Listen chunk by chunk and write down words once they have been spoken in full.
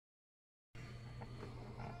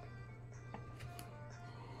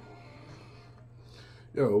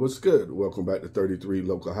Yo, what's good? Welcome back to 33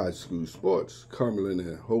 Local High School Sports, Cumberland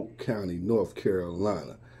and Hoke County, North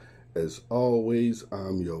Carolina. As always,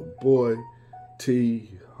 I'm your boy,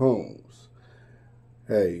 T. Holmes.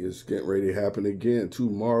 Hey, it's getting ready to happen again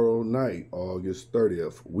tomorrow night, August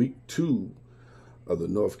 30th, week 2 of the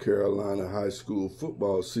North Carolina high school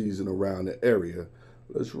football season around the area.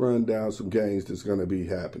 Let's run down some games that's going to be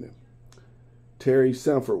happening. Terry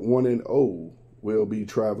Sanford 1-0 will be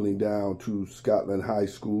traveling down to Scotland High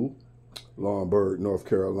School, Longburg, North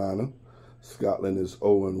Carolina. Scotland is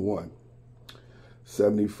 0-1.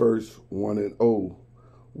 71st 1-0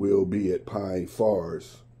 will be at Pine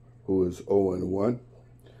Fars, who is 0-1.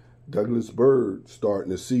 Douglas Byrd,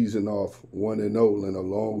 starting the season off 1-0 in a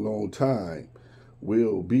long time,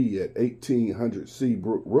 will be at 1800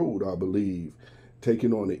 Seabrook Road, I believe,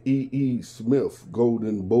 taking on the E.E. Smith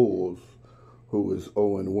Golden Bulls, who is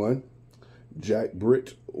 0-1. Jack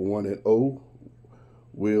Britt 1-0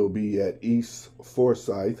 will be at East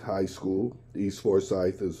Forsyth High School. East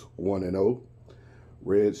Forsyth is 1-0.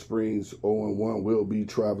 Red Springs 0-1 will be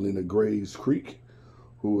traveling to Grays Creek,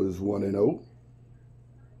 who is 1-0.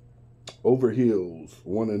 Overhills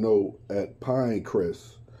 1-0 at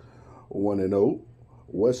Pinecrest, 1-0.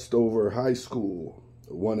 Westover High School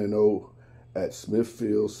 1-0 at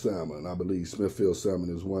Smithfield Salmon. I believe Smithfield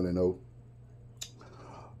Salmon is 1-0.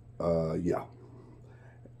 Yeah.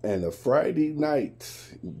 And the Friday night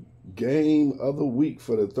game of the week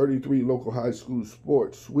for the 33 local high school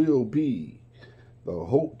sports will be the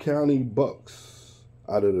Hoke County Bucks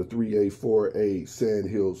out of the 3A, 4A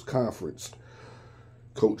Sandhills Conference,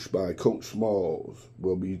 coached by Coach Smalls,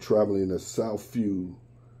 will be traveling to Southview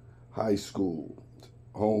High School,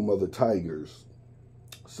 home of the Tigers.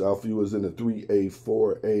 Southview is in the 3A,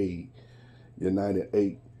 4A United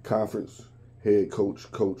 8 Conference. Head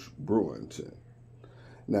coach, Coach Brewington.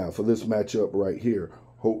 Now, for this matchup right here,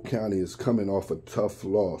 Hoke County is coming off a tough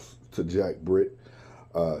loss to Jack Britt,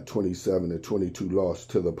 27-22 loss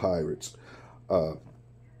to the Pirates. The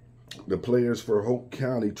players for Hoke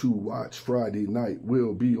County to watch Friday night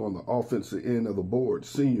will be on the offensive end of the board,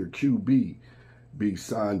 senior QB B.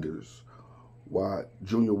 Saunders,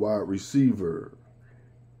 junior wide receiver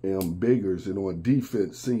M. Biggers, and on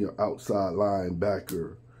defense, senior outside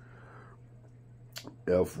linebacker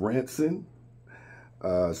F. Ranson,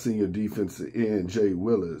 senior defensive end Jay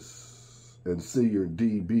Willis, and senior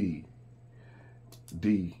DB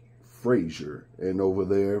D. Frazier. And over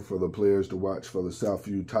there for the players to watch for the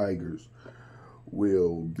Southview Tigers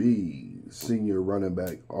will be senior running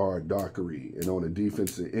back R. Dockery, and on the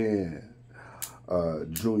defensive end,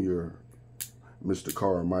 junior Mr.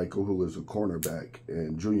 Carmichael, who is a cornerback,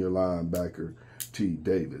 and junior linebacker T.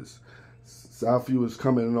 Davis. Southview is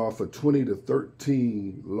coming off a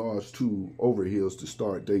 20-13 loss to Overhills to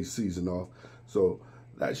start their season off, so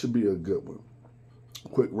that should be a good one.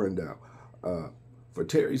 Quick rundown. For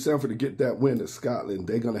Terry Sanford to get that win at Scotland,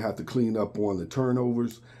 they're going to have to clean up on the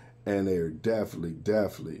turnovers, and they're definitely,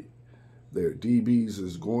 their DBs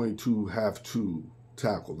is going to have to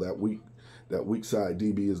tackle. That weak side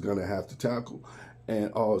DB is going to have to tackle.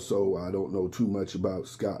 And also, I don't know too much about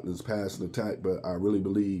Scotland's passing attack, but I really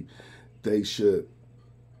believe they should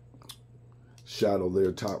shadow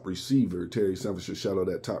their top receiver. Terry Sanford should shadow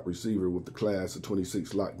that top receiver with the class of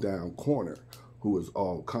 26 lockdown corner, who is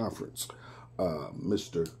all conference,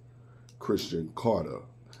 Mr. Christian Carter.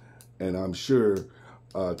 And I'm sure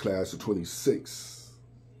class of 26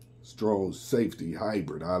 strong safety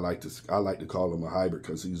hybrid. I like to call him a hybrid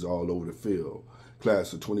because he's all over the field.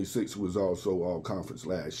 Class of 26 was also all conference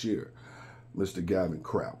last year, Mr. Gavin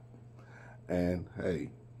Kraut. And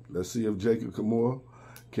hey, let's see if Jacob Kamora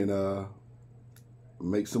can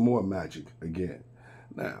make some more magic again.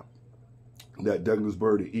 Now, that Douglas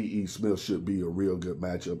Byrd and E.E. Smith should be a real good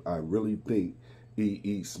matchup. I really think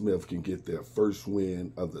E.E. Smith can get their first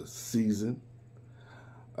win of the season.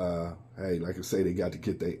 Hey, like I say, they got to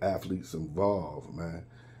get their athletes involved, man.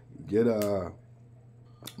 Get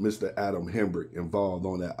Mr. Adam Hembrick involved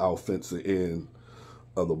on that offensive end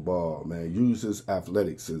of the ball, man. Use his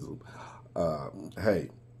athleticism. Hey,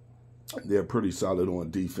 they're pretty solid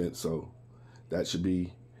on defense, so that should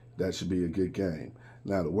be a good game.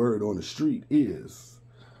 Now, the word on the street is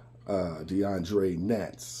DeAndre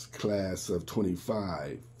Nats, class of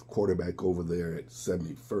 25, quarterback over there at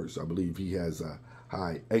 71st. I believe he has a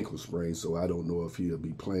high ankle sprain, so I don't know if he'll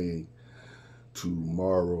be playing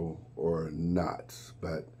tomorrow or not.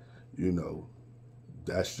 But, you know,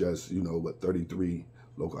 that's just, you know, what 33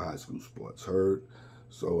 local high school sports heard.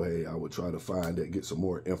 So, hey, I will try to find that, get some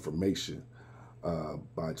more information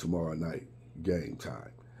by tomorrow night game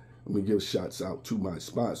time. Let me give shouts out to my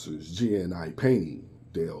sponsors, GNI Painting,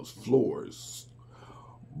 Dale's Floors,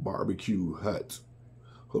 Barbecue Hut,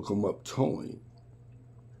 Hook 'em Up Towing.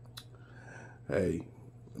 Hey,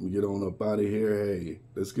 let me get on up out of here. Hey,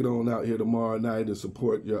 let's get on out here tomorrow night and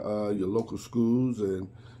support your local schools and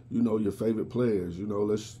your favorite players.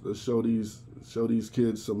 Let's show these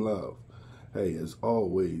kids some love. Hey, as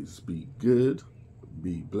always, be good,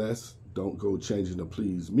 be blessed. Don't go changing to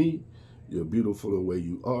please me. You're beautiful the way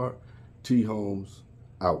you are. T. Holmes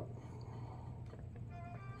out.